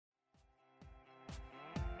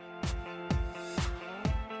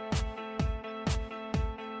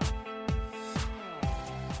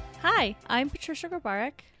Hi, I'm Patricia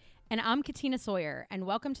Grabarek. And I'm Katina Sawyer, and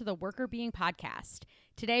welcome to the Worker Being Podcast.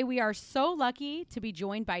 Today, we are so lucky to be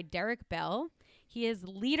joined by Derek Bell. He is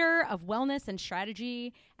leader of wellness and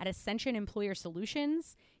strategy at Ascension Employer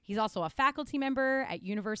Solutions. He's also a faculty member at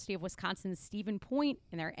University of Wisconsin's Stephen Point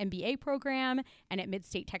in their MBA program and at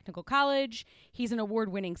Midstate Technical College. He's an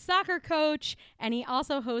award-winning soccer coach, and he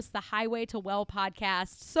also hosts the Highway to Well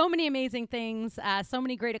podcast. So many amazing things, so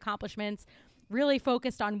many great accomplishments. Really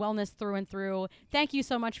focused on wellness through and through. Thank you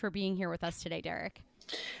so much for being here with us today, Derek.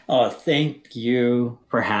 Oh, thank you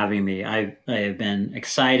for having me. I have been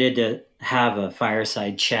excited to have a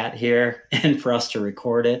fireside chat here and for us to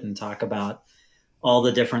record it and talk about all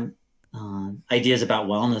the different ideas about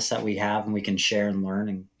wellness that we have and we can share and learn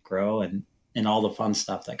and grow and all the fun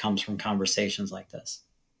stuff that comes from conversations like this.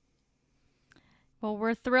 Well,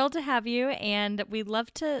 we're thrilled to have you, and we'd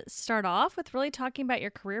love to start off with really talking about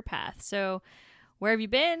your career path. So where have you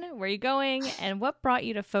been? Where are you going? And what brought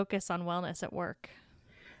you to focus on wellness at work?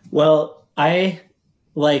 Well, I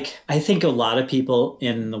think a lot of people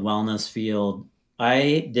in the wellness field,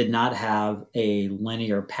 I did not have a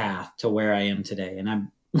linear path to where I am today. And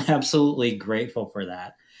I'm absolutely grateful for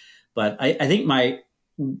that. But I think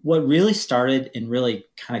what really started and really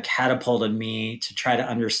kind of catapulted me to try to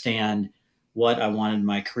understand what I wanted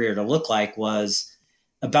my career to look like was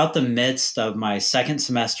about the midst of my second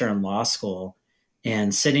semester in law school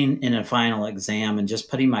and sitting in a final exam and just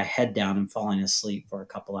putting my head down and falling asleep for a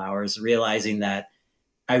couple hours, realizing that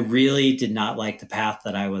I really did not like the path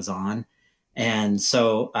that I was on. And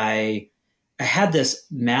so I had this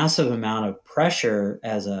massive amount of pressure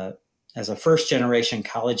as a first generation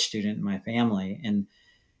college student in my family.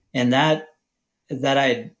 And that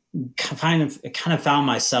I kind of found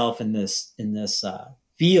myself in this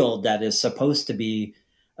field that is supposed to be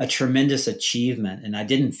a tremendous achievement, and I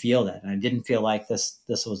didn't feel that, and I didn't feel like this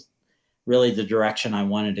was really the direction I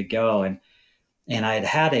wanted to go. And I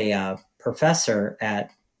had a professor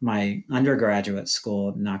at my undergraduate school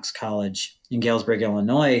at Knox College in Galesburg,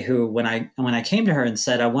 Illinois, who when I came to her and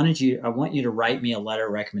said, I want you to write me a letter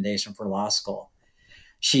of recommendation for law school,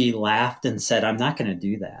 she laughed and said, I'm not going to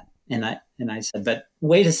do that. And I said, but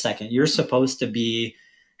wait a second, you're supposed to be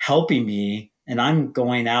helping me and I'm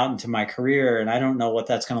going out into my career and I don't know what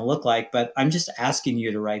that's going to look like, but I'm just asking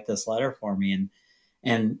you to write this letter for me.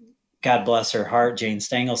 And God bless her heart, Jane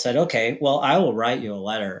Stengel said, okay, well, I will write you a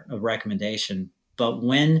letter of recommendation, but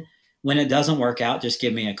when it doesn't work out, just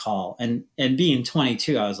give me a call. And being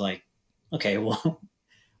 22, I was like, okay, well,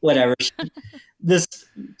 whatever.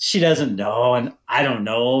 She doesn't know and I don't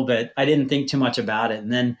know, but I didn't think too much about it.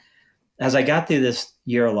 And then as I got through this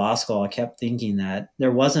year of law school, I kept thinking that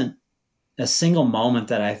there wasn't a single moment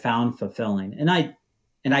that I found fulfilling. And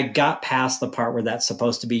I got past the part where that's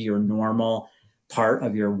supposed to be your normal part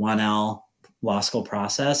of your 1L law school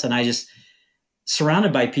process. And I just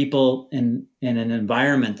surrounded by people in an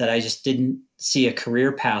environment that I just didn't see a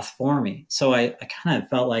career path for me. So I kind of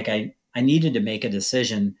felt like I needed to make a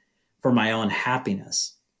decision for my own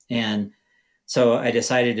happiness. And so I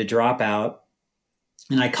decided to drop out.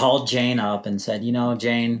 And I called Jane up and said,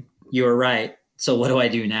 Jane, you were right. So what do I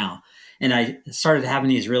do now? And I started having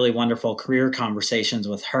these really wonderful career conversations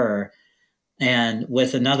with her and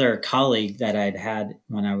with another colleague that I'd had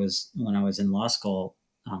when I was in law school.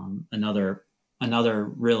 Another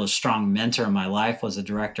real strong mentor in my life was the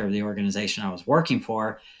director of the organization I was working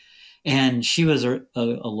for. And she was a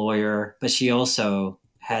lawyer, but she also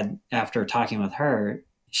had, after talking with her,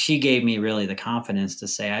 she gave me really the confidence to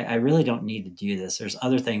say, I really don't need to do this. There's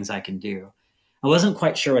other things I can do. I wasn't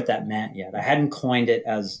quite sure what that meant yet. I hadn't coined it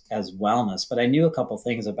as wellness, but I knew a couple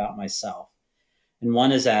things about myself. And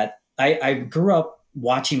one is that I grew up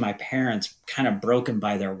watching my parents kind of broken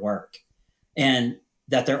by their work and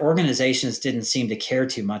that their organizations didn't seem to care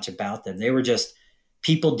too much about them. They were just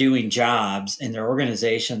people doing jobs and their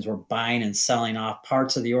organizations were buying and selling off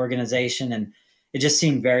parts of the organization. And it just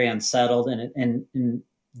seemed very unsettled. And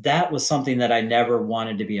that was something that I never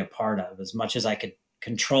wanted to be a part of as much as I could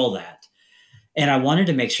control that. And I wanted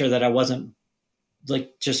to make sure that I wasn't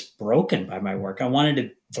like just broken by my work. I wanted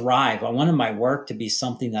to thrive. I wanted my work to be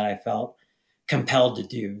something that I felt compelled to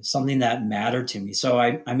do, something that mattered to me. So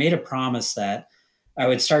I made a promise that I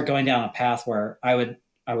would start going down a path where I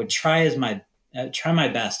would try my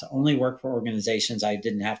best to only work for organizations I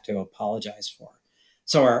didn't have to apologize for.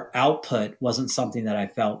 So our output wasn't something that I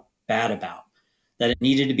felt bad about, that it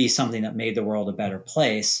needed to be something that made the world a better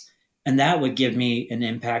place. And that would give me an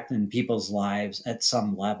impact in people's lives at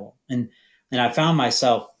some level. And I found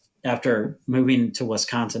myself, after moving to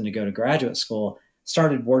Wisconsin to go to graduate school,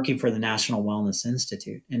 started working for the National Wellness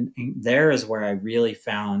Institute. And there is where I really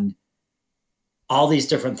found all these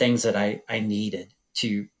different things that I needed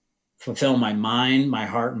to fulfill my mind, my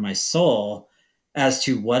heart, and my soul as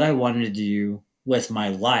to what I wanted to do with my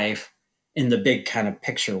life in the big kind of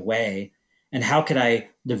picture way. And how could I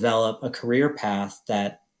develop a career path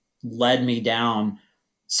that led me down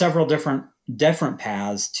several different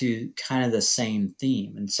paths to kind of the same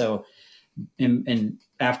theme. And so, and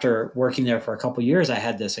after working there for a couple of years, I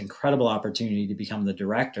had this incredible opportunity to become the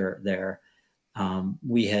director there.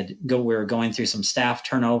 We were going through some staff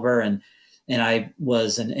turnover, and I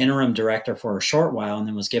was an interim director for a short while, and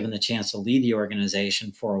then was given the chance to lead the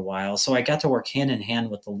organization for a while. So I got to work hand in hand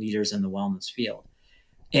with the leaders in the wellness field.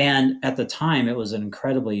 And at the time, it was an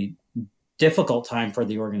incredibly difficult time for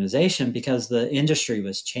the organization because the industry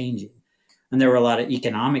was changing. And there were a lot of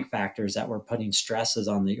economic factors that were putting stresses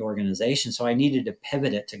on the organization. So I needed to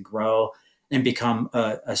pivot it to grow and become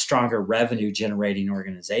a stronger revenue generating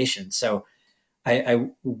organization. So I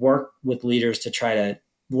worked with leaders to try to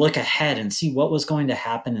look ahead and see what was going to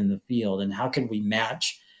happen in the field and how could we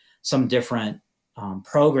match some different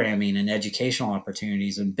programming and educational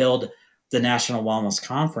opportunities and build the National Wellness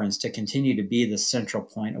Conference to continue to be the central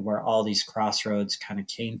point of where all these crossroads kind of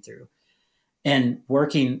came through. And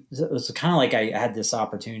working, it was kind of like I had this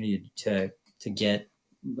opportunity to get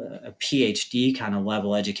a PhD kind of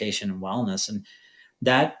level education in wellness. And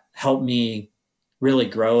that helped me really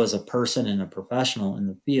grow as a person and a professional in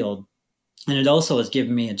the field. And it also has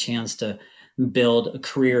given me a chance to build a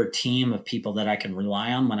career team of people that I can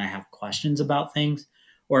rely on when I have questions about things,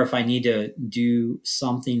 or if I need to do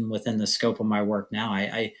something within the scope of my work now.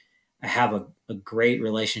 I have a great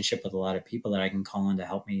relationship with a lot of people that I can call on to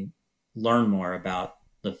help me learn more about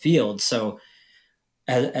the field. So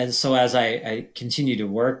as I continue to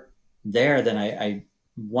work there, then I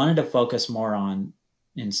wanted to focus more on,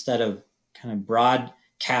 instead of kind of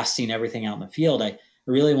broadcasting everything out in the field, I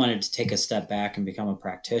really wanted to take a step back and become a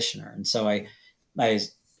practitioner. And so I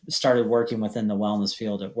started working within the wellness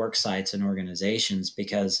field at work sites and organizations,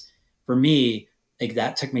 because for me, like,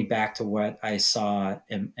 that took me back to what I saw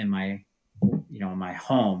in my, in my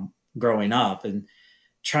home growing up, and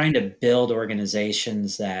trying to build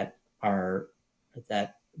organizations that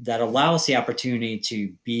allow us the opportunity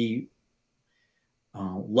to be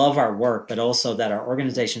love our work, but also that our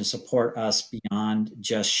organizations support us beyond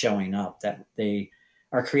just showing up, that they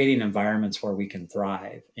are creating environments where we can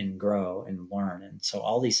thrive and grow and learn. And so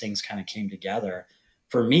all these things kind of came together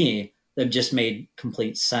for me that just made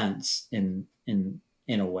complete sense in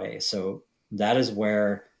a way. So that's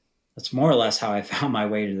more or less how I found my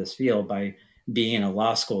way to this field, by being a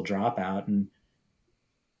law school dropout and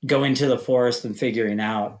going to the forest and figuring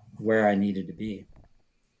out where I needed to be.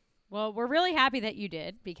 Well, we're really happy that you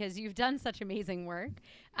did, because you've done such amazing work.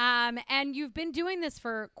 And you've been doing this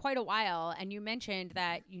for quite a while. And you mentioned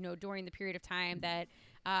that, during the period of time that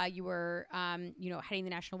you were, heading the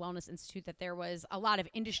National Wellness Institute, that there was a lot of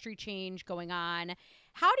industry change going on.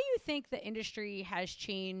 How do you think the industry has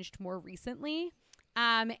changed more recently?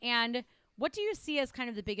 And what do you see as kind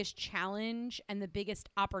of the biggest challenge and the biggest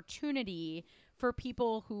opportunity for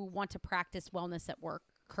people who want to practice wellness at work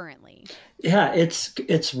currently? Yeah,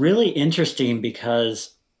 it's really interesting,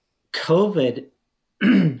 because COVID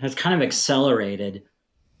has kind of accelerated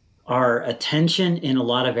our attention in a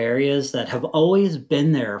lot of areas that have always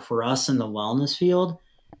been there for us in the wellness field,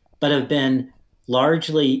 but have been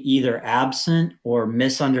largely either absent or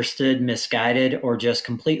misunderstood, misguided, or just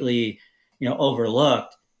completely,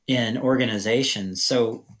 overlooked in organizations.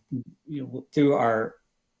 So, through our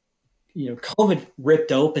COVID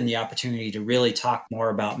ripped open the opportunity to really talk more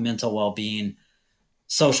about mental well-being,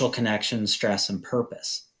 social connection, stress, and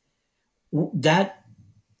purpose. That,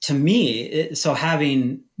 to me, so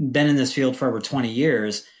having been in this field for over 20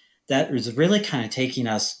 years, that is really kind of taking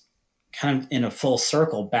us kind of in a full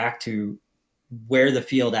circle back to where the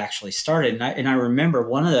field actually started. And I remember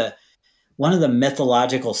one of the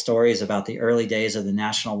mythological stories about the early days of the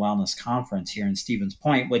National Wellness Conference here in Stevens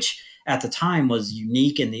Point, which at the time was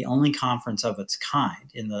unique and the only conference of its kind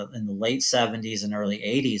in the late 70s and early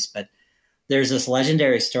 80s. But there's this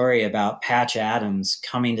legendary story about Patch Adams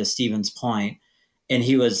coming to Stevens Point, and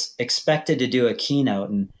he was expected to do a keynote.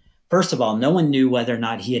 And first of all, no one knew whether or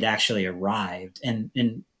not he had actually arrived. And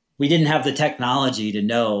we didn't have the technology to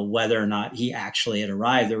know whether or not he actually had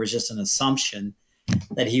arrived. There was just an assumption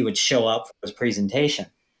that he would show up for his presentation.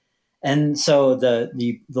 And so the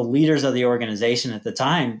leaders of the organization at the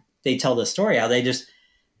time, they tell the story how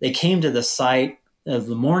they came to the site of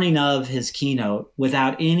the morning of his keynote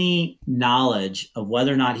without any knowledge of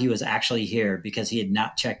whether or not he was actually here, because he had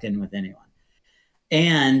not checked in with anyone.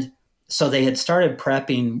 And so they had started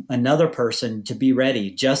prepping another person to be ready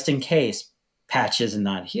just in case Patch is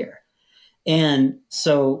not here. And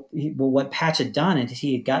so what Patch had done is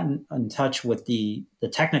he had gotten in touch with the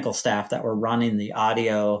technical staff that were running the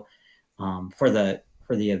audio for the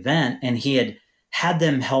event, and he had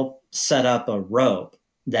them help set up a rope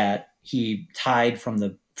that he tied from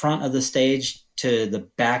the front of the stage to the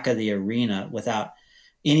back of the arena without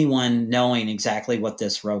anyone knowing exactly what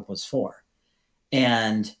this rope was for.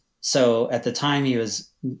 And so at the time he was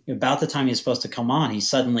supposed to come on, he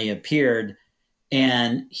suddenly appeared,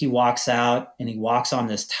 and he walks out and he walks on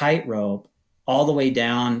this tightrope all the way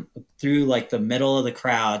down through like the middle of the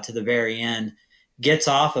crowd to the very end, gets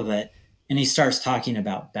off of it, and he starts talking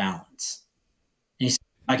about balance. And he's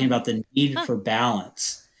talking about the need for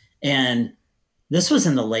balance. And this was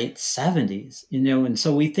in the late 70s, and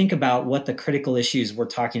so we think about what the critical issues we're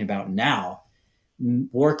talking about now: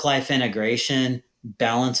 work-life integration,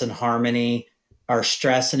 balance and harmony, our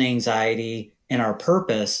stress and anxiety, and our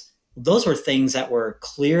purpose. Those were things that were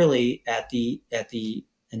clearly at the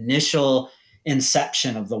initial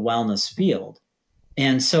inception of the wellness field.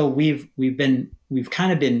 And so we've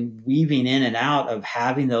kind of been weaving in and out of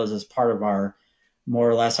having those as part of our, more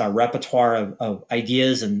or less, our repertoire of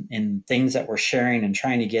ideas and things that we're sharing and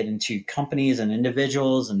trying to get into companies and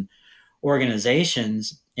individuals and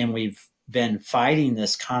organizations. And we've been fighting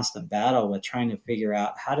this constant battle with trying to figure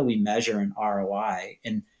out, how do we measure an ROI,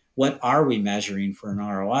 and what are we measuring for an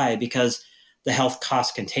ROI? Because the health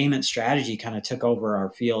cost containment strategy kind of took over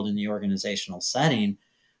our field in the organizational setting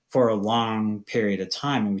for a long period of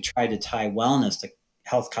time. And we tried to tie wellness to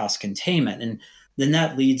health cost containment. And then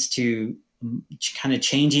that leads to kind of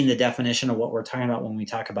changing the definition of what we're talking about when we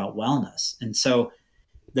talk about wellness. And so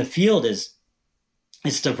the field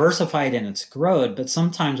it's diversified in its growth, but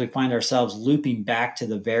sometimes we find ourselves looping back to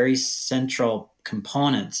the very central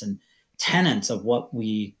components and tenets of what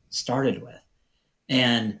we started with.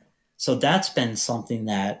 And so that's been something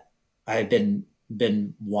that I've been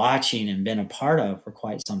watching and been a part of for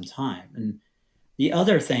quite some time. And the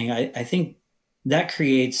other thing, I think that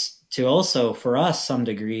creates to also for us some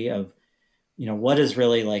degree of, what is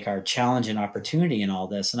really like our challenge and opportunity in all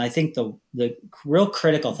this. And I think the real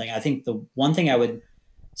critical thing, I think the one thing I would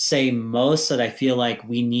say most that I feel like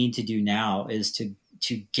we need to do now is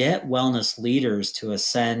to get wellness leaders to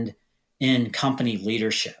ascend in company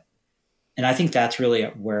leadership. And I think that's really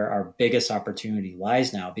where our biggest opportunity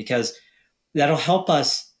lies now, because that'll help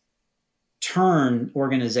us turn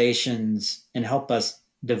organizations and help us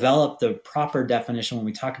develop the proper definition. When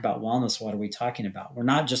we talk about wellness, what are we talking about? We're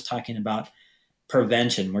not just talking about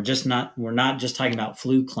prevention. We're not just talking about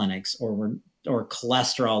flu clinics or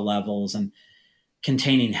cholesterol levels and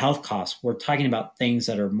containing health costs. We're talking about things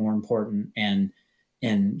that are more important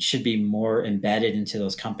and should be more embedded into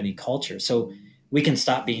those company cultures. So we can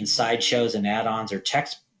stop being sideshows and add-ons or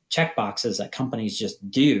check boxes that companies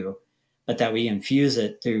just do, but that we infuse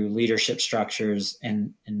it through leadership structures.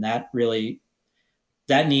 And that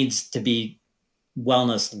needs to be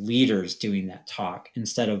wellness leaders doing that talk,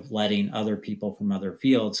 instead of letting other people from other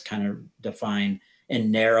fields kind of define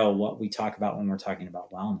and narrow what we talk about when we're talking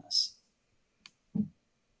about wellness.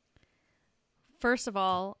 First of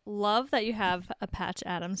all, love that you have a Patch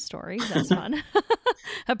Adams story. That's fun.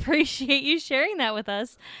 Appreciate you sharing that with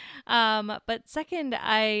us. But second,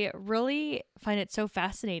 I really find it so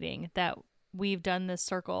fascinating that we've done this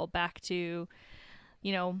circle back to,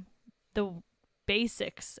 the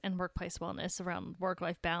basics and workplace wellness around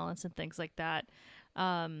work-life balance and things like that.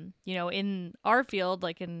 In our field,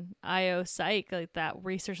 like in IO Psych, like that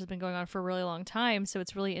research has been going on for a really long time. So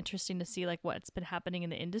it's really interesting to see like what's been happening in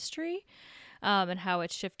the industry. And how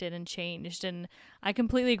it's shifted and changed. And I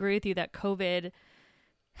completely agree with you that COVID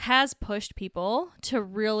has pushed people to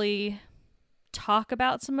really talk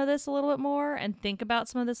about some of this a little bit more and think about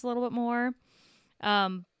some of this a little bit more.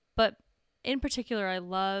 But in particular, I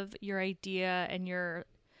love your idea and your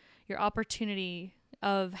opportunity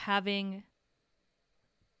of having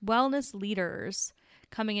wellness leaders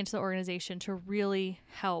coming into the organization to really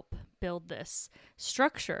help build this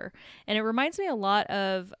structure. And it reminds me a lot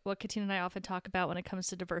of what Katina and I often talk about when it comes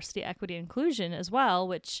to diversity, equity, and inclusion as well,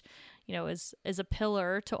 which, is a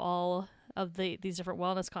pillar to all of these different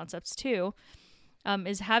wellness concepts too,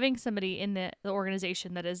 is having somebody in the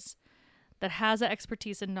organization that has that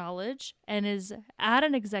expertise and knowledge and is at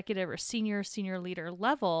an executive or senior leader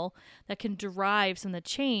level that can derive some of the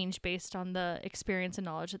change based on the experience and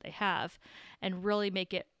knowledge that they have and really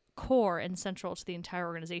make it core and central to the entire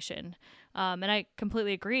organization. And I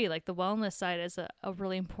completely agree. Like the wellness side is a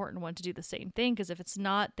really important one to do the same thing, because if it's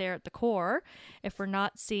not there at the core, if we're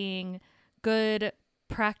not seeing good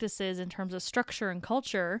practices in terms of structure and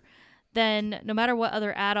culture, then no matter what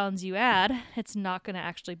other add-ons you add, it's not going to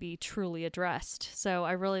actually be truly addressed. So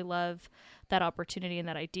I really love that opportunity and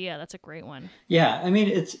that idea. That's a great one. Yeah, I mean,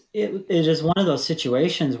 it is one of those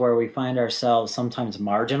situations where we find ourselves sometimes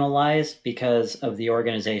marginalized because of the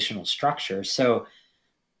organizational structure. So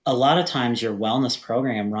a lot of times your wellness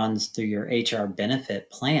program runs through your HR benefit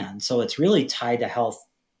plan. So it's really tied to health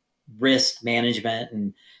risk management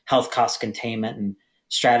and health cost containment and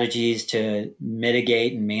strategies to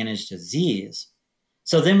mitigate and manage disease.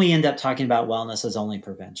 So then we end up talking about wellness as only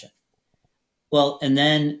prevention. Well, and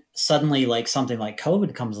then suddenly, like something like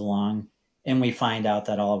COVID comes along, and we find out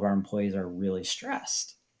that all of our employees are really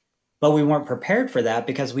stressed. But we weren't prepared for that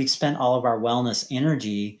because we spent all of our wellness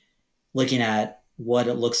energy looking at what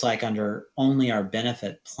it looks like under only our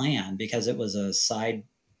benefit plan, because it was a side,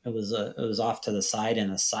 it was off to the side in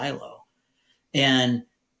a silo. And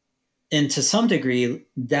to some degree,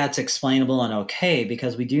 that's explainable and okay,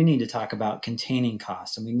 because we do need to talk about containing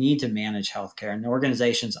costs and we need to manage healthcare, and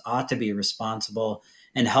organizations ought to be responsible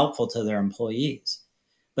and helpful to their employees.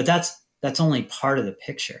 But that's only part of the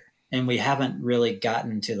picture, and we haven't really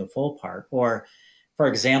gotten to the full part. Or, for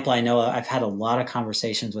example, I know I've had a lot of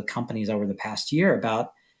conversations with companies over the past year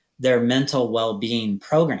about their mental well-being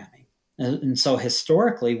programming. And so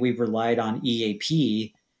historically, we've relied on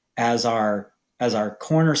EAP as our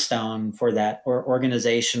cornerstone for that or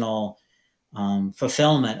organizational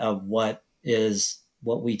fulfillment of what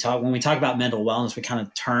we talk. When we talk about mental wellness, we kind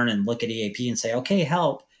of turn and look at EAP and say, okay,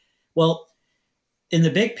 help. Well, in the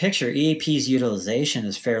big picture, EAP's utilization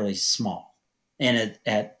is fairly small, and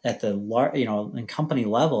at the in company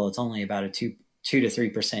level, it's only about a 2 to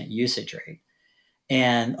 3% usage rate,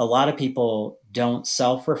 and a lot of people don't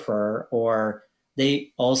self-refer, or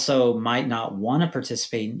they also might not want to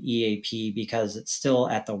participate in EAP because it's still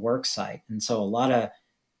at the work site. And so a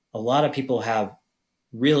lot of people have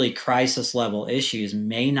really crisis level issues,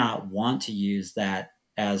 may not want to use that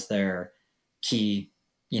as their key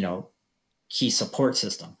support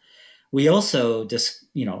system. We also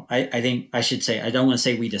I think I should say, I don't want to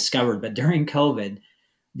say we discovered, but during COVID,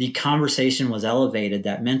 the conversation was elevated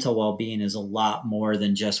that mental well-being is a lot more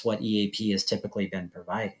than just what EAP has typically been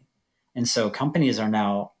providing. And so companies are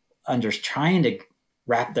now trying to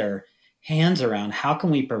wrap their hands around how can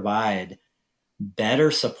we provide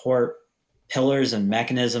better support pillars and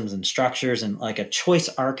mechanisms and structures, and like a choice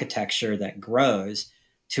architecture that grows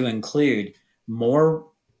to include more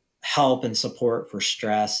help and support for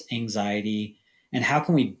stress, anxiety, and how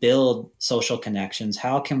can we build social connections?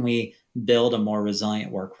 How can we build a more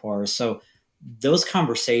resilient workforce? So those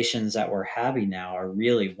conversations that we're having now are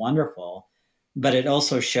really wonderful. But it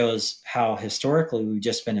also shows how historically we've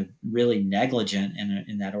just been really negligent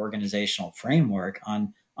in that organizational framework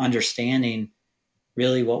on understanding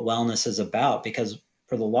really what wellness is about. Because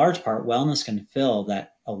for the large part, wellness can fill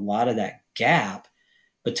a lot of that gap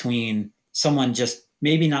between someone just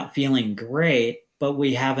maybe not feeling great, but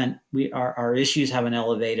our issues haven't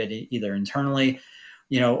elevated either internally,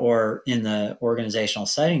 or in the organizational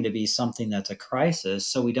setting to be something that's a crisis.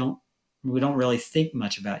 So we don't really think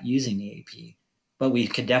much about using EAP. But we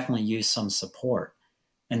could definitely use some support.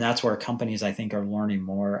 And that's where companies, I think, are learning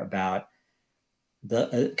more about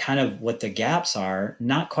the kind of what the gaps are.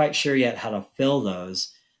 Not quite sure yet how to fill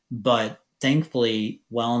those, but thankfully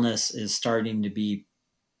wellness is starting to be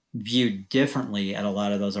viewed differently at a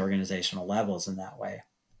lot of those organizational levels in that way.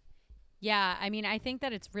 Yeah, I mean, I think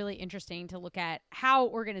that it's really interesting to look at how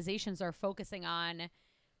organizations are focusing on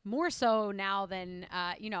more so now than,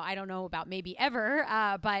 I don't know about maybe ever,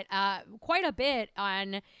 but quite a bit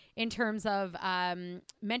in terms of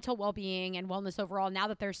mental well-being and wellness overall, now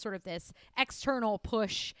that there's sort of this external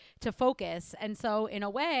push to focus. And so in a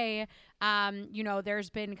way, there's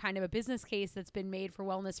been kind of a business case that's been made for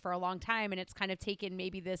wellness for a long time. And it's kind of taken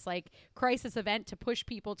maybe this like crisis event to push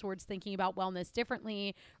people towards thinking about wellness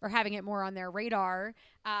differently or having it more on their radar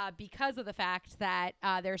because of the fact that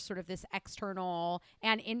there's sort of this external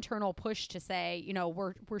and internal push to say,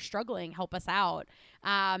 we're struggling, help us out.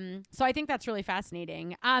 So I think that's really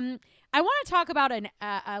fascinating. I want to talk about an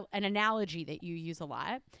analogy that you use a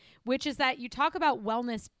lot, which is that you talk about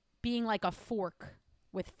wellness being like a fork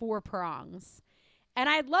with 4 prongs. And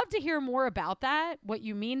I'd love to hear more about that, what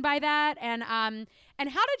you mean by that, and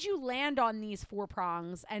how did you land on these 4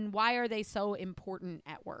 prongs, and why are they so important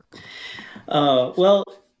at work? Well,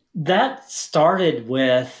 that started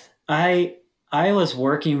with I was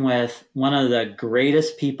working with one of the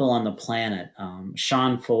greatest people on the planet,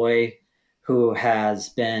 Sean Foy, who has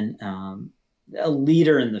been a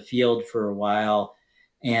leader in the field for a while.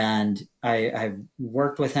 And I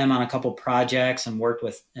worked with him on a couple projects and worked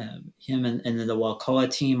with him and the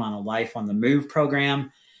Walcoa team on a Life on the Move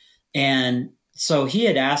program. And so he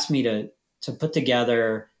had asked me to put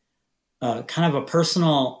together kind of a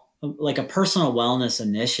personal wellness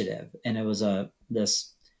initiative. And it was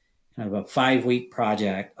this kind of a 5-week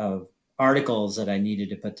project of articles that I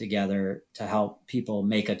needed to put together to help people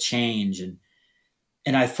make a change.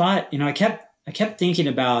 And I thought, I kept thinking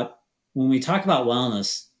about, when we talk about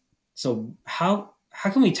wellness, so how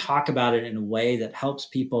can we talk about it in a way that helps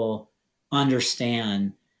people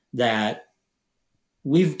understand that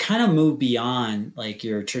we've kind of moved beyond like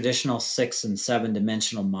your traditional 6 and 7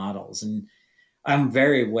 dimensional models. And I'm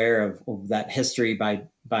very aware of that history by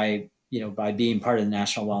being part of the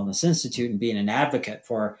National Wellness Institute and being an advocate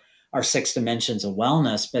for our 6 dimensions of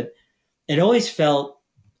wellness. But it always felt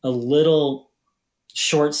a little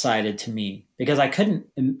short-sighted to me because I couldn't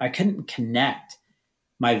connect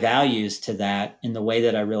my values to that in the way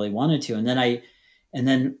that I really wanted to. And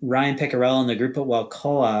then Ryan Piccarello and the group at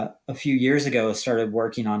Walcoa a few years ago started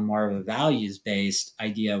working on more of a values-based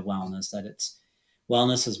idea of wellness, that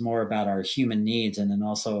wellness is more about our human needs and then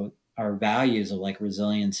also our values of like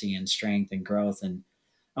resiliency and strength and growth and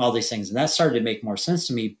all these things. And that started to make more sense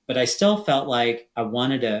to me, but I still felt like I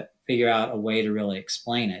wanted to figure out a way to really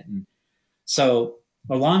explain it. And so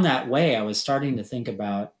along that way, I was starting to think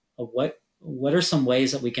about what are some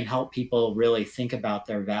ways that we can help people really think about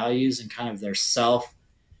their values and kind of their self,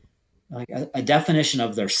 like a definition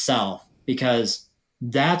of their self, because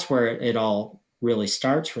that's where it all really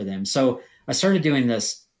starts for them. So I started doing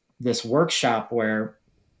this workshop where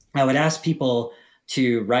I would ask people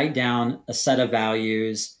to write down a set of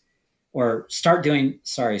values, or start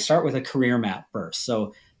with a career map first.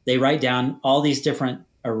 So they write down all these different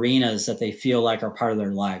arenas that they feel like are part of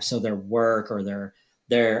their life. So their work, or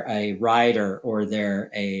they're a writer, or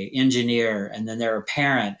they're a engineer, and then they're a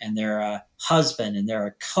parent, and they're a husband, and they're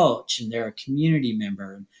a coach, and they're a community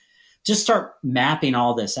member. And just start mapping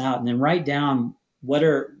all this out, and then write down what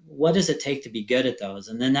does it take to be good at those.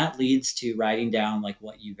 And then that leads to writing down like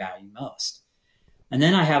what you value most. And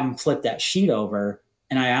then I have them flip that sheet over,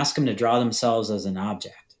 and I ask them to draw themselves as an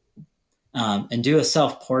object, and do a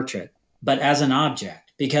self-portrait, but as an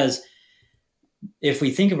object. Because if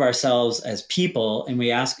we think of ourselves as people, and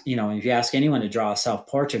we ask, if you ask anyone to draw a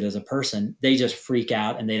self-portrait as a person, they just freak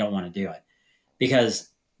out and they don't want to do it, because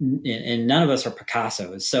and none of us are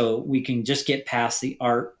Picassos. So we can just get past the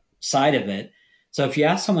art side of it. So if you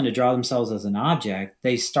ask someone to draw themselves as an object,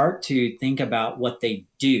 they start to think about what they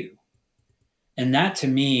do. And that to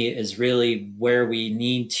me is really where we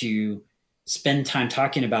need to spend time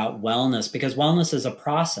talking about wellness, because wellness is a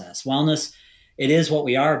process. Wellness, it is what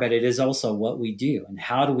we are, but it is also what we do. And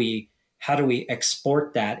how do we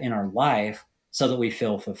export that in our life so that we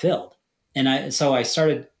feel fulfilled? And so I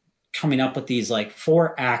started coming up with these like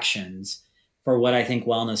 4 actions for what I think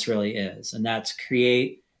wellness really is. And that's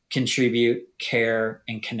create, contribute, care,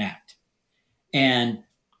 and connect. And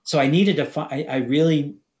so I needed to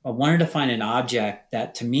I wanted to find an object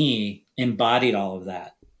that to me embodied all of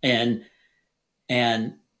that. And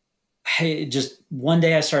just one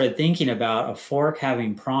day I started thinking about a fork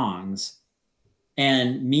having prongs,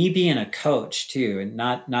 and me being a coach too, and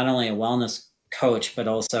not only a wellness coach, but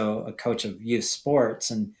also a coach of youth sports,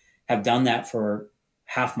 and have done that for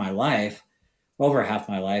over half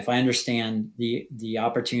my life. I understand the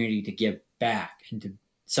opportunity to give back,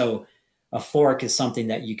 so a fork is something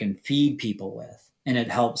that you can feed people with, and it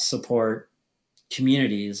helps support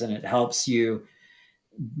communities, and it helps you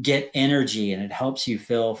get energy, and it helps you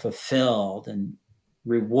feel fulfilled and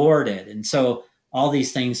rewarded. And so all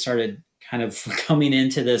these things started kind of coming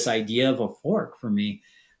into this idea of a fork for me.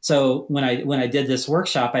 So when I did this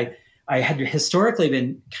workshop, I had historically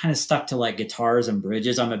been kind of stuck to like guitars and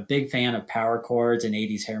bridges. I'm a big fan of power chords and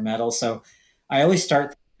 80s hair metal. So I always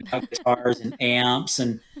start thinking about guitars and amps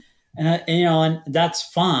and that's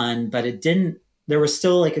fun, but there was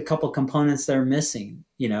still like a couple components that are missing,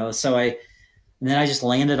 and then I just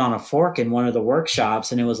landed on a fork in one of the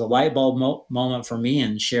workshops, and it was a light bulb moment for me,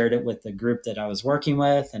 and shared it with the group that I was working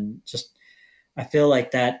with. And just, I feel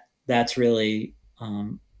like that's really,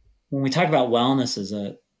 when we talk about wellness as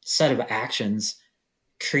a set of actions,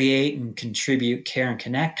 create and contribute, care and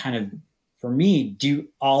connect, kind of, for me, do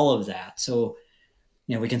all of that. So,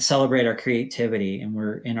 we can celebrate our creativity, and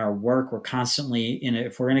we're in our work, we're constantly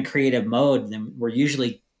if we're in a creative mode, then we're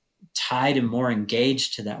usually tied and more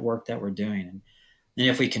engaged to that work that we're doing. And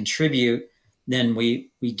if we contribute, then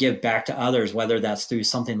we give back to others, whether that's through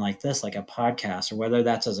something like this, like a podcast, or whether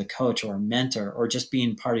that's as a coach or a mentor, or just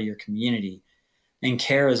being part of your community. And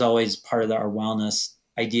care is always part of our wellness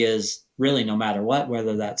ideas really no matter what,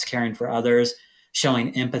 whether that's caring for others,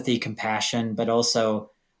 showing empathy, compassion, but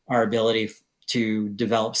also our ability to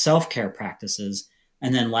develop self-care practices.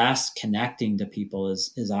 And then last, connecting to people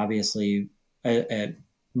is obviously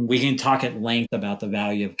we can talk at length about the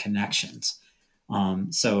value of connections.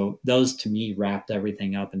 So those to me wrapped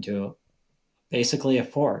everything up into basically a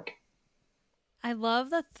fork. I love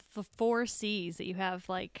the four C's that you have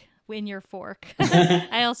like in your fork.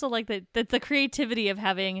 I also like the creativity of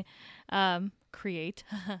having create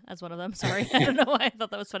as one of them. Sorry, I don't know why I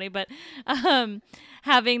thought that was funny, but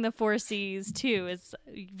having the four C's too is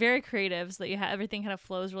very creative, so that you have everything kind of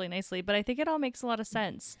flows really nicely. But I think it all makes a lot of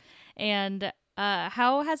sense. And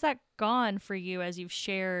how has that gone for you as you've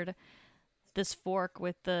shared this fork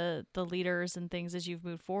with the leaders and things as you've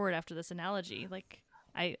moved forward after this analogy? Like,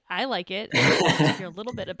 I like it. I'd love to hear a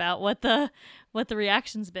little bit about what the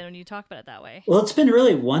reaction's been when you talk about it that way. Well, it's been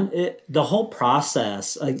really the whole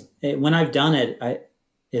process. When I've done it,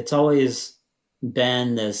 it's always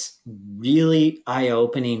been this really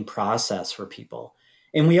eye-opening process for people.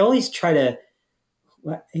 And we always try to,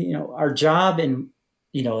 our job in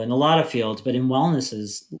a lot of fields, but in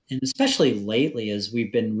wellness and especially lately, is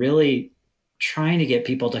we've been really trying to get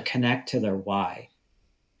people to connect to their why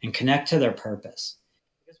and connect to their purpose.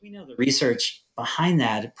 Because we know the research behind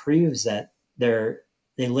that proves that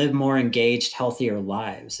they live more engaged, healthier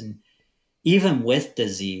lives. And even with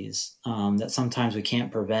disease that sometimes we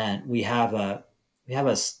can't prevent, we have a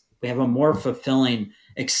more fulfilling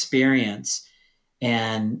experience,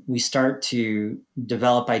 and we start to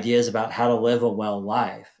develop ideas about how to live a well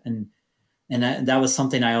life. And that was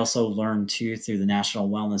something I also learned too through the National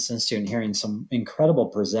Wellness Institute, and hearing some incredible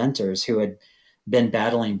presenters who had been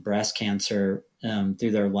battling breast cancer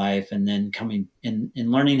through their life, and then coming in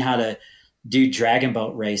and learning how to do dragon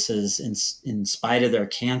boat races in spite of their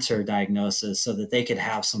cancer diagnosis, so that they could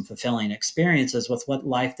have some fulfilling experiences with what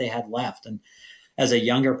life they had left. And as a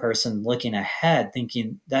younger person looking ahead,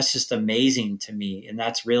 thinking that's just amazing to me. And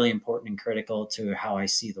that's really important and critical to how I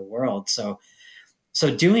see the world. So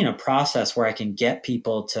doing a process where I can get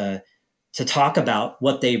people to talk about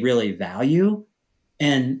what they really value,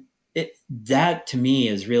 and that to me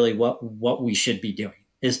is really what we should be doing,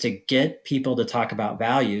 is to get people to talk about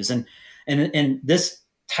values. And this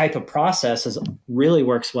type of process really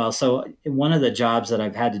works well. So one of the jobs that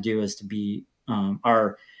I've had to do is to be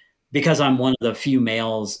because I'm one of the few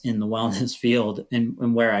males in the wellness field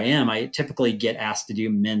and where I am, I typically get asked to do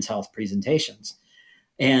men's health presentations.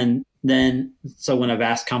 And then, so when I've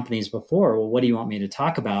asked companies before, well, what do you want me to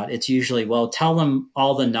talk about? It's usually, well, tell them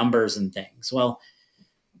all the numbers and things. Well,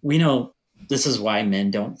 we know this is why men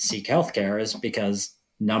don't seek healthcare, is because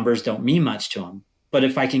numbers don't mean much to them. But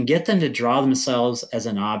if I can get them to draw themselves as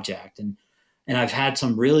an object, and I've had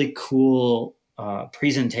some really cool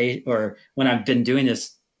presentation, or when I've been doing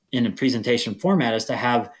this in a presentation format, is to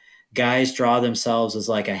have guys draw themselves as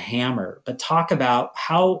like a hammer, but talk about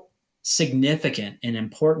how significant and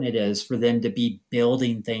important it is for them to be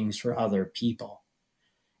building things for other people,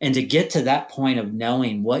 and to get to that point of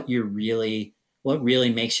knowing what really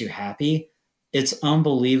makes you happy. It's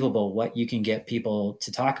unbelievable what you can get people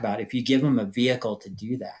to talk about if you give them a vehicle to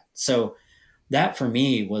do that. So that for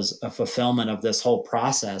me was a fulfillment of this whole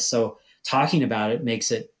process. So talking about it makes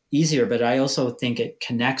it easier, but I also think it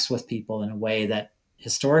connects with people in a way that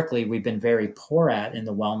historically we've been very poor at in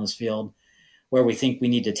the wellness field, where we think we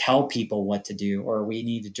need to tell people what to do, or we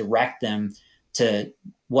need to direct them to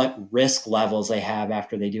what risk levels they have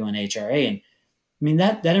after they do an HRA. And I mean,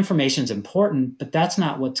 that information is important, but that's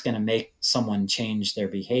not what's going to make someone change their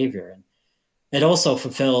behavior. And it also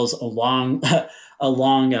fulfills a long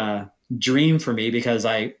dream for me, because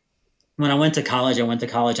when I went to college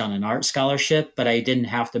on an art scholarship, but I didn't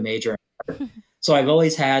have to major in art. So I've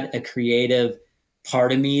always had a creative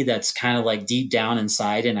part of me that's kind of like deep down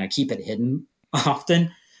inside, and I keep it hidden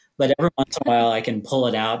often. But every once in a while I can pull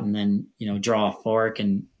it out and then, draw a fork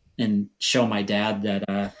and show my dad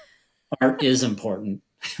that art is important.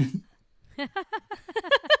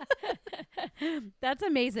 That's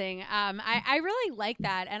amazing. I really like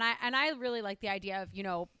that. And I really like the idea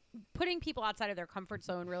of, putting people outside of their comfort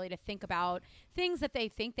zone, really to think about things that they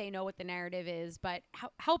think they know what the narrative is, but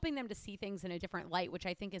helping them to see things in a different light, which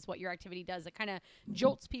I think is what your activity does. It kind of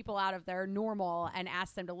jolts people out of their normal and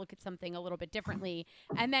asks them to look at something a little bit differently,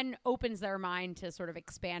 and then opens their mind to sort of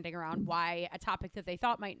expanding around why a topic that they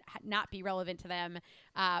thought might not be relevant to them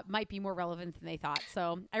might be more relevant than they thought.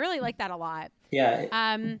 So I really like that a lot.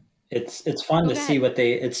 Yeah. It's fun to see what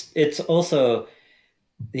it's also,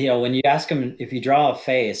 when you ask them, if you draw a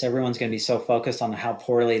face, everyone's going to be so focused on how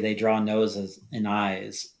poorly they draw noses and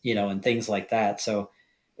eyes, and things like that. So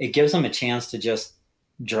it gives them a chance to just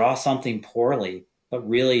draw something poorly, but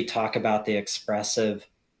really talk about the expressive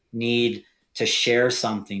need to share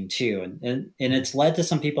something too. And it's led to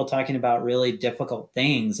some people talking about really difficult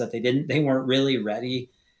things that they weren't really ready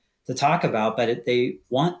to talk about, but they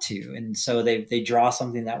want to. And so they draw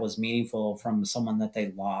something that was meaningful from someone that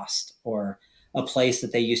they lost, or a place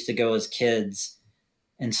that they used to go as kids.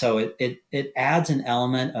 And so it adds an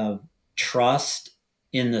element of trust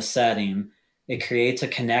in the setting. It creates a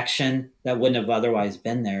connection that wouldn't have otherwise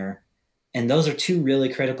been there. And those are two really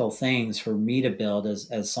critical things for me to build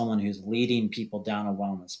as someone who's leading people down a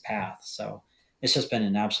wellness path. So it's just been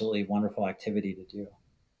an absolutely wonderful activity to do.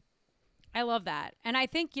 I love that. And I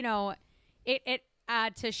think, it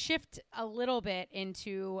to shift a little bit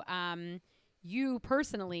into you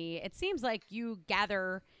personally, it seems like you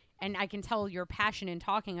gather, and I can tell your passion in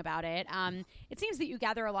talking about it. It seems that you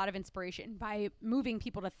gather a lot of inspiration by moving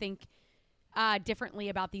people to think differently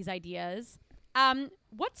about these ideas.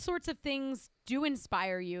 What sorts of things do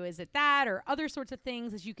inspire you? Is it that or other sorts of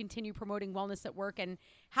things as you continue promoting wellness at work? And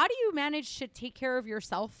how do you manage to take care of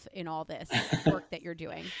yourself in all this work that you're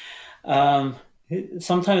doing?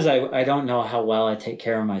 Sometimes I don't know how well I take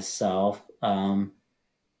care of myself.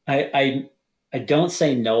 I don't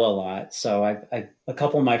say no a lot. So a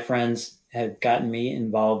couple of my friends have gotten me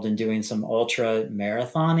involved in doing some ultra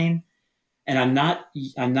marathoning, and I'm not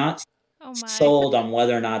Oh my. sold on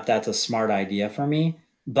whether or not that's a smart idea for me,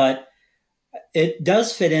 but it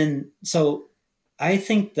does fit in. So I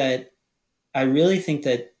think that I really think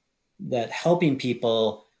that helping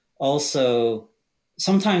people also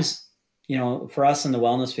sometimes, for us in the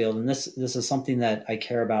wellness field, and this is something that I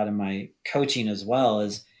care about in my coaching as well,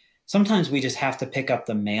 is sometimes we just have to pick up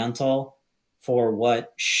the mantle for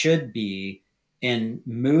what should be and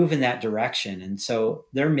move in that direction. And so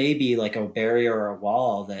there may be like a barrier or a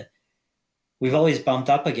wall that we've always bumped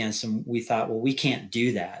up against, and we thought, well, we can't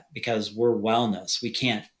do that because we're wellness. We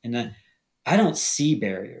can't. And then I don't see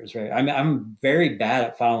barriers, right? I'm very bad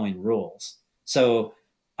at following rules. So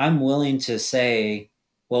I'm willing to say,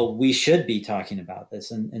 well, we should be talking about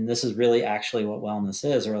this. And this is really actually what wellness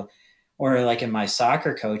is. Or like in my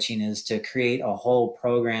soccer coaching, is to create a whole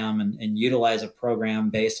program and utilize a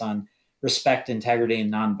program based on respect, integrity,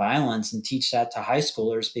 and nonviolence, and teach that to high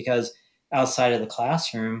schoolers, because outside of the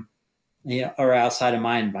classroom, or outside of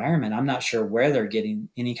my environment, I'm not sure where they're getting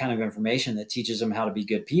any kind of information that teaches them how to be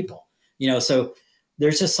good people. So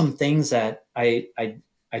there's just some things that I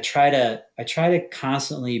try to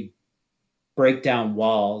constantly break down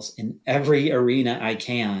walls in every arena I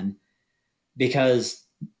can, because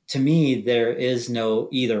to me there is no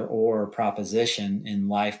either or proposition in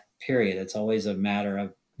life, period. It's always a matter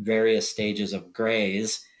of various stages of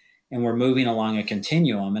grays, and we're moving along a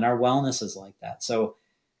continuum, and our wellness is like that. So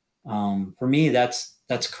for me, that's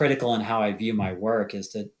critical in how I view my work, is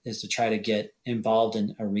to try to get involved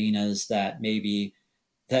in arenas that maybe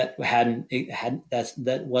that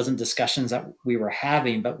that wasn't discussions that we were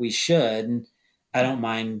having, but we should. And I don't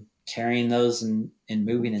mind carrying those and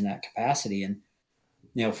moving in that capacity. And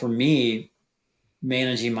for me,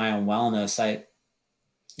 managing my own wellness,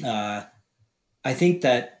 I think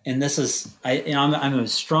that, and this is I'm a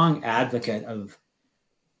strong advocate of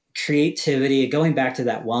creativity. Going back to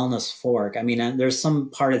that wellness fork, I mean, there's some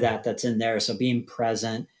part of that that's in there. So being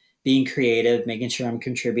present, being creative, making sure I'm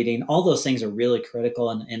contributing, all those things are really critical.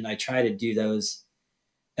 And I try to do those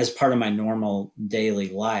as part of my normal daily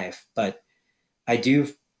life. But I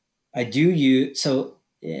do use, so,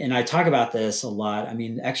 and I talk about this a lot. I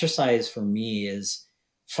mean, exercise for me is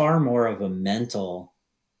far more of a mental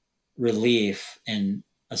relief and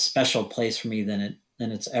a special place for me than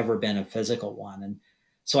it's ever been a physical one. And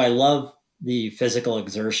so I love the physical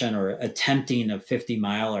exertion or attempting a 50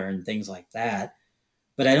 miler and things like that.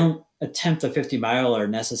 But I don't attempt a 50 miler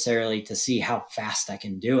necessarily to see how fast I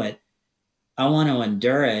can do it. I want to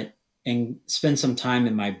endure it and spend some time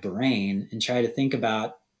in my brain and try to think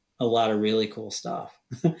about a lot of really cool stuff.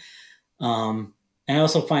 And I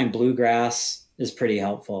also find bluegrass is pretty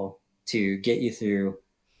helpful to get you through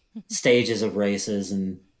stages of races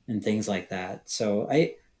and things like that. So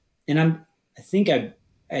I think I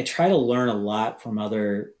try to learn a lot from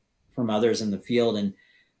others in the field. And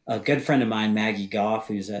a good friend of mine, Maggie Goff,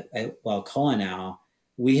 who's at Wellcoa now,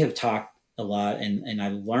 we have talked a lot, and I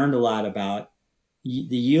learned a lot about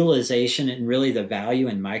the utilization and really the value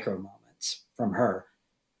in micro moments from her.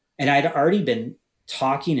 And I'd already been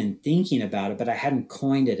talking and thinking about it, but I hadn't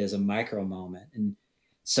coined it as a micro moment. And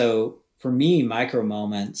so for me, micro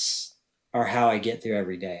moments are how I get through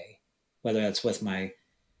every day, whether that's with my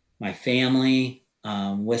family,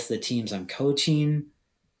 with the teams I'm coaching.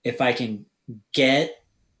 If I can get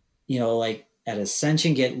like at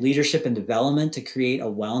Ascension, get leadership and development to create a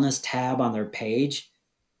wellness tab on their page,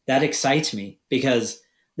 that excites me because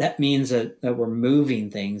that means that we're moving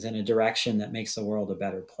things in a direction that makes the world a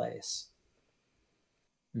better place.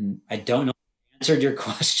 And I don't know if I answered your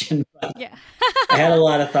question, but Yeah. I had a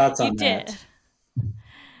lot of thoughts on You that. did.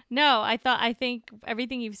 No, I think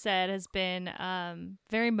everything you've said has been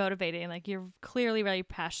very motivating. Like, you're clearly really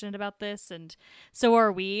passionate about this, and so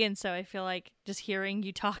are we. And so I feel like just hearing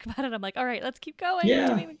you talk about it, I'm like, all right, let's keep going. Yeah.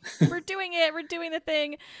 We're doing it. We're doing the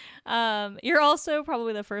thing. You're also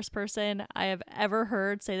probably the first person I have ever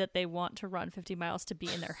heard say that they want to run 50 miles to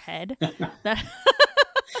be in their head. That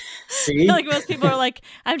See? like most people are like,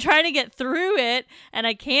 I'm trying to get through it and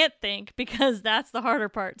I can't think because that's the harder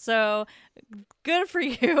part. So good for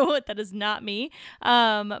you. That is not me.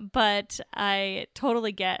 But I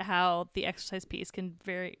totally get how the exercise piece can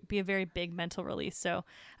be a very big mental release. So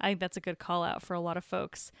I think that's a good call out for a lot of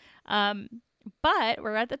folks. But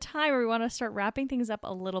we're at the time where we want to start wrapping things up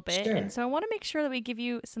a little bit. Sure. And so I want to make sure that we give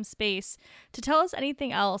you some space to tell us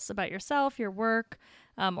anything else about yourself, your work,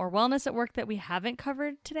 or wellness at work that we haven't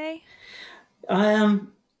covered today. I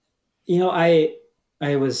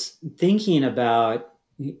was thinking about,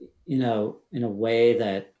 in a way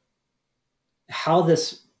that how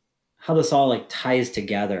this all like ties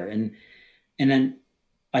together. And then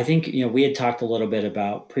I think, we had talked a little bit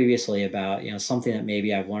previously about, something that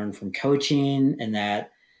maybe I've learned from coaching and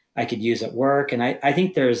that I could use at work. And I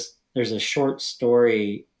think there's a short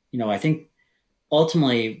story, I think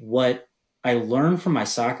ultimately what I learned from my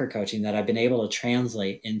soccer coaching that I've been able to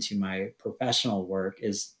translate into my professional work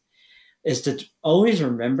is to always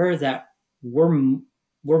remember that we're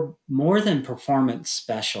more than performance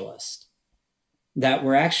specialists, that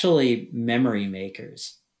we're actually memory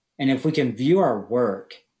makers. And if we can view our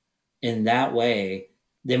work in that way,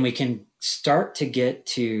 then we can start to get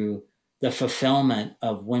to the fulfillment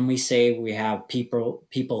of when we say we have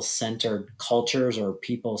people-centered cultures or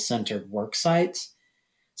people-centered work sites.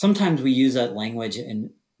 Sometimes we use that language and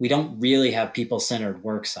we don't really have people-centered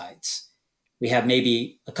work sites. We have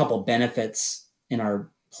maybe a couple benefits in our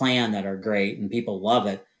plan that are great and people love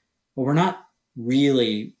it, but we're not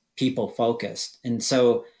really people focused. And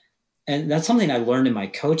that's something I learned in my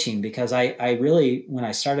coaching, because I really, when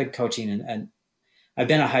I started coaching, and I've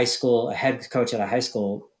been a head coach at a high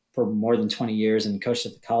school for more than 20 years and coached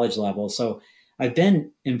at the college level. So I've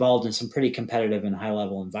been involved in some pretty competitive and high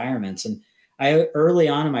level environments. And early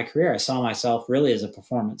on in my career, I saw myself really as a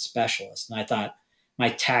performance specialist. And I thought my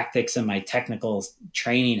tactics and my technical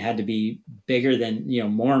training had to be bigger than,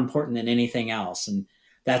 more important than anything else. And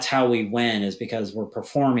that's how we win, is because we're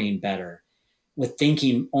performing better, with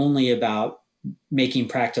thinking only about making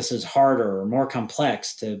practices harder or more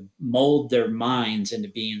complex to mold their minds into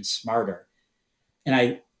being smarter. And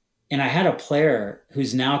I had a player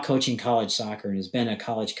who's now coaching college soccer and has been a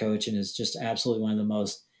college coach and is just absolutely one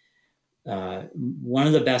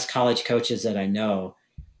of the best college coaches that I know.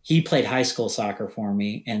 He played high school soccer for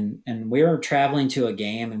me, and we were traveling to a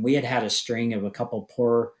game, and we had a string of a couple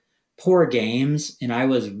poor games, and I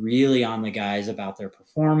was really on the guys about their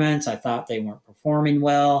performance. I thought they weren't performing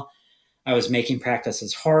well. I was making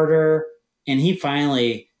practices harder, and he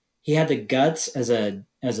had the guts as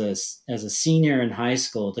a senior in high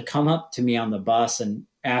school to come up to me on the bus and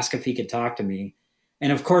ask if he could talk to me.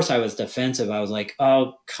 And of course I was defensive. I was like,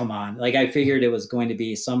 oh, come on. Like, I figured it was going to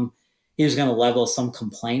be he was going to level some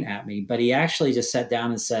complaint at me, but he actually just sat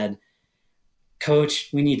down and said, Coach,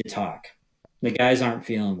 we need to talk. The guys aren't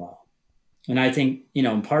feeling well. And I think,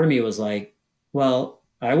 and part of me was like, well,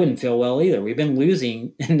 I wouldn't feel well either. We've been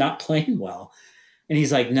losing and not playing well. And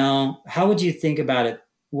he's like, no, how would you think about it?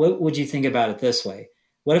 What would you think about it this way?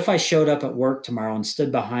 What if I showed up at work tomorrow and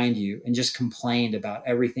stood behind you and just complained about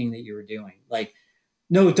everything that you were doing? Like,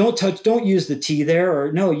 no, don't use the T there,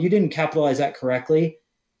 or no, you didn't capitalize that correctly.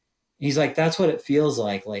 He's like, that's what it feels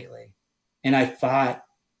like lately. And I thought,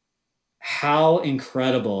 how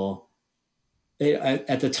incredible.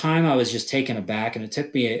 At the time, I was just taken aback, and it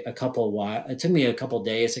took me a couple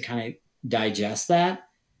days to kind of digest that.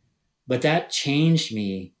 But that changed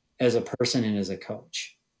me as a person and as a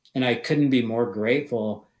coach. And I couldn't be more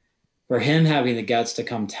grateful for him having the guts to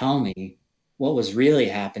come tell me what was really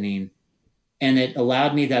happening. And it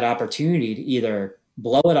allowed me that opportunity to either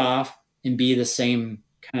blow it off and be the same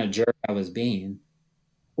kind of jerk I was being,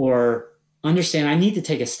 or understand I need to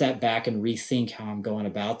take a step back and rethink how I'm going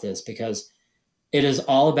about this, because it is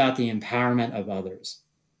all about the empowerment of others.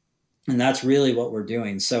 And that's really what we're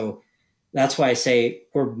doing. So that's why I say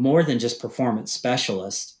we're more than just performance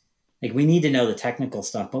specialists. Like, we need to know the technical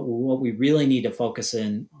stuff, but what we really need to focus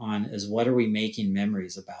in on is, what are we making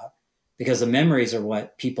memories about? because the memories are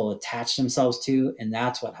what people attach themselves to, and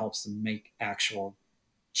that's what helps them make actual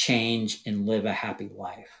change and live a happy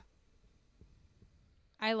life.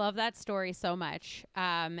 I love that story so much.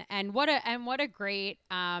 And what a great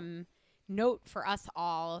note for us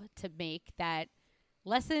all to make, that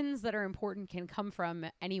lessons that are important can come from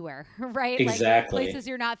anywhere, right? Exactly. Like places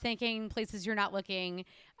you're not thinking, places you're not looking.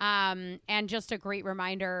 And just a great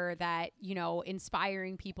reminder that,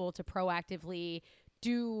 inspiring people to proactively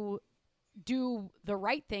do the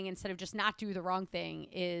right thing instead of just not do the wrong thing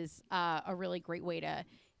is a really great way to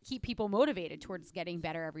keep people motivated towards getting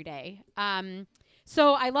better every day.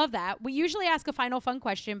 So I love that. We usually ask a final fun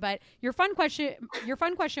question, but your fun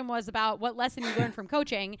question was about what lesson you learned from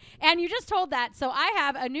coaching, and you just told that. So I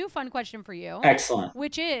have a new fun question for you. Excellent.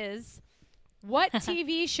 Which is, what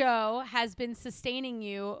TV show has been sustaining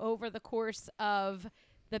you over the course of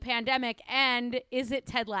the pandemic, and is it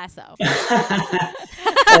Ted Lasso?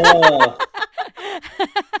 Oh.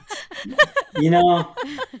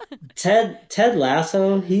 Ted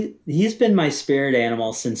Lasso, he's been my spirit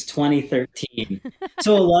animal since 2013.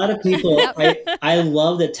 So a lot of people, I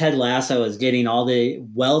love that Ted Lasso is getting all the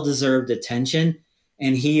well-deserved attention,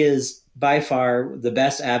 and he is by far the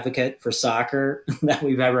best advocate for soccer that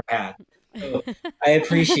we've ever had. So I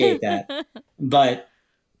appreciate that.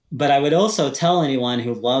 But I would also tell anyone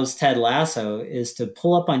who loves Ted Lasso is to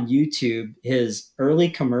pull up on YouTube his early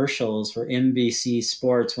commercials for NBC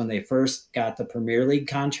Sports when they first got the Premier League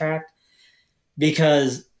contract,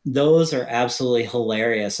 because those are absolutely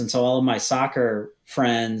hilarious. And so all of my soccer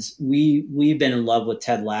friends, we've been in love with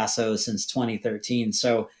Ted Lasso since 2013.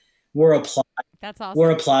 So That's awesome.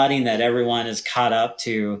 We're applauding that everyone is caught up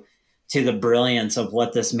to the brilliance of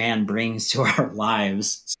what this man brings to our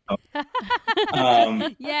lives. So,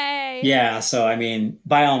 Yay. Yeah. So, I mean,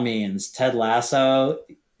 by all means, Ted Lasso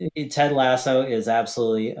is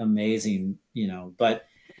absolutely amazing, but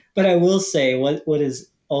I will say what has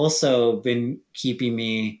also been keeping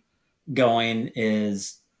me going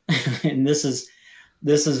is, and this is,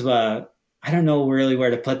 I don't know really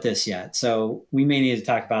where to put this yet. So we may need to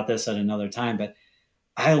talk about this at another time, but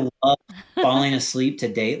I love falling asleep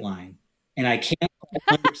to Dateline. And I can't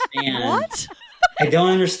understand. What? I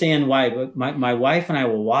don't understand why, but my wife and I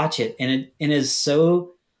will watch it, and it is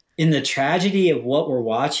so, in the tragedy of what we're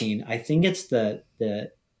watching, I think it's the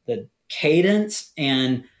cadence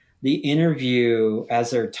and the interview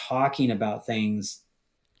as they're talking about things.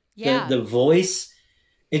 Yeah. The voice,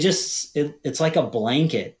 it's like a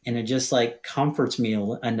blanket, and it just like comforts me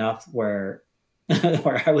enough where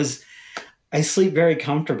I sleep very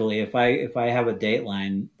comfortably if I have a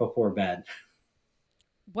Dateline before bed.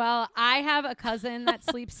 Well, I have a cousin that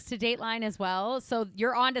sleeps to Dateline as well, so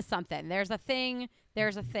you're onto something. There's a thing there.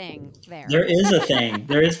 There is a thing.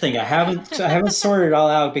 There is a thing. I haven't sorted it all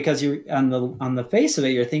out, because you on the face of it,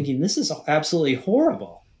 you're thinking this is absolutely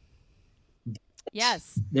horrible.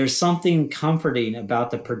 Yes. There's something comforting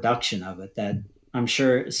about the production of it that I'm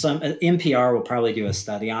sure some NPR will probably do a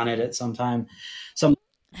study on it at some time. Some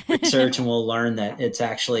research, and we'll learn that it's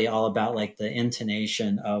actually all about like the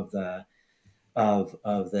intonation of the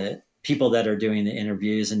people that are doing the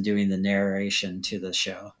interviews and doing the narration to the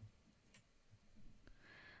show.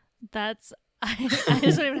 I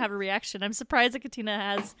just don't even have a reaction. I'm surprised that Katina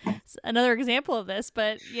has another example of this,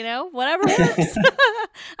 but whatever works.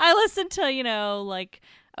 I listen to, like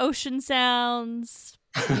ocean sounds.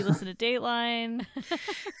 You listen to Dateline.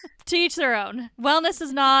 To each their own. Wellness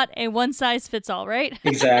is not a one size fits all, right?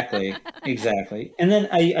 Exactly. And then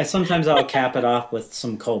I sometimes I'll cap it off with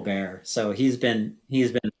some Colbert. So he's been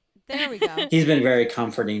there we go. He's been very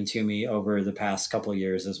comforting to me over the past couple of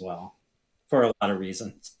years as well, for a lot of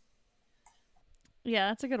reasons. Yeah,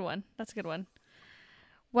 that's a good one.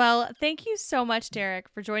 Well, thank you so much, Derek,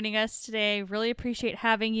 for joining us today. Really appreciate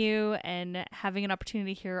having you and having an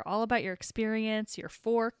opportunity to hear all about your experience, your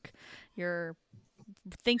fork, your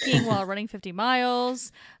thinking while running 50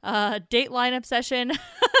 miles, Dateline obsession.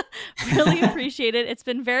 Really appreciate it. It's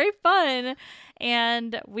been very fun,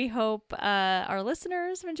 and we hope our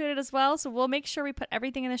listeners have enjoyed it as well. So we'll make sure we put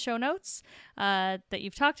everything in the show notes that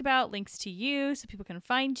you've talked about, links to you so people can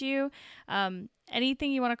find you.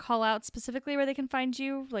 Anything you want to call out specifically where they can find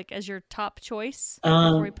you, like as your top choice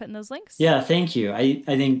before we put in those links? Yeah, thank you. I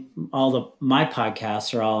think my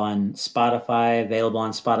podcasts are all on Spotify, available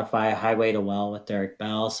on Spotify, Highway to Well with Derek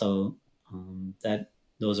Bell. So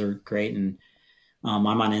those are great. And I'm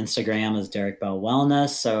on Instagram as Derek Bell Wellness.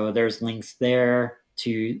 So there's links there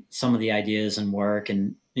to some of the ideas and work,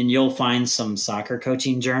 and you'll find some soccer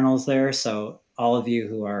coaching journals there. So all of you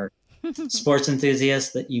who are sports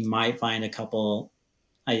enthusiasts, that you might find a couple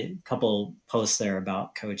a couple posts there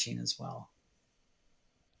about coaching as well.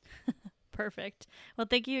 Perfect. Well,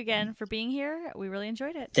 thank you again for being here. We really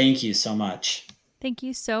enjoyed it. Thank you so much. Thank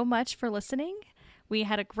you so much for listening. We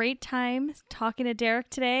had a great time talking to Derek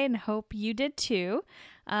today and hope you did too.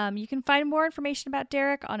 You can find more information about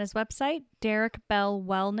Derek on his website,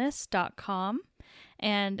 derekbellwellness.com.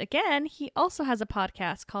 And again, he also has a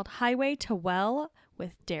podcast called Highway to Well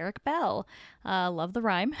with Derek Bell. Love the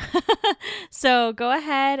rhyme. So go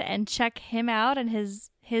ahead and check him out and his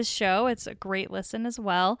show. It's a great listen as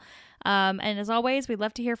well. And as always, we'd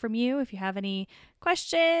love to hear from you. If you have any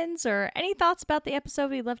questions or any thoughts about the episode,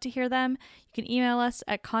 we'd love to hear them. You can email us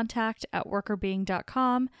at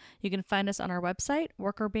contact@workerbeing.com. You can find us on our website,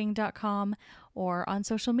 workerbeing.com, or on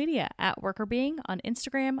social media at workerbeing on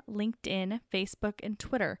Instagram, LinkedIn, Facebook, and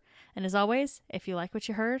Twitter. And as always, if you like what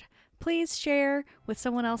you heard, please share with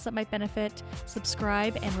someone else that might benefit,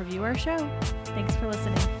 subscribe, and review our show. Thanks for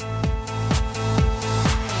listening.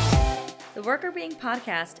 The Worker Being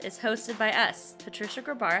podcast is hosted by us, Patricia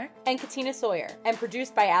Grabarek and Katina Sawyer, and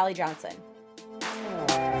produced by Allie Johnson.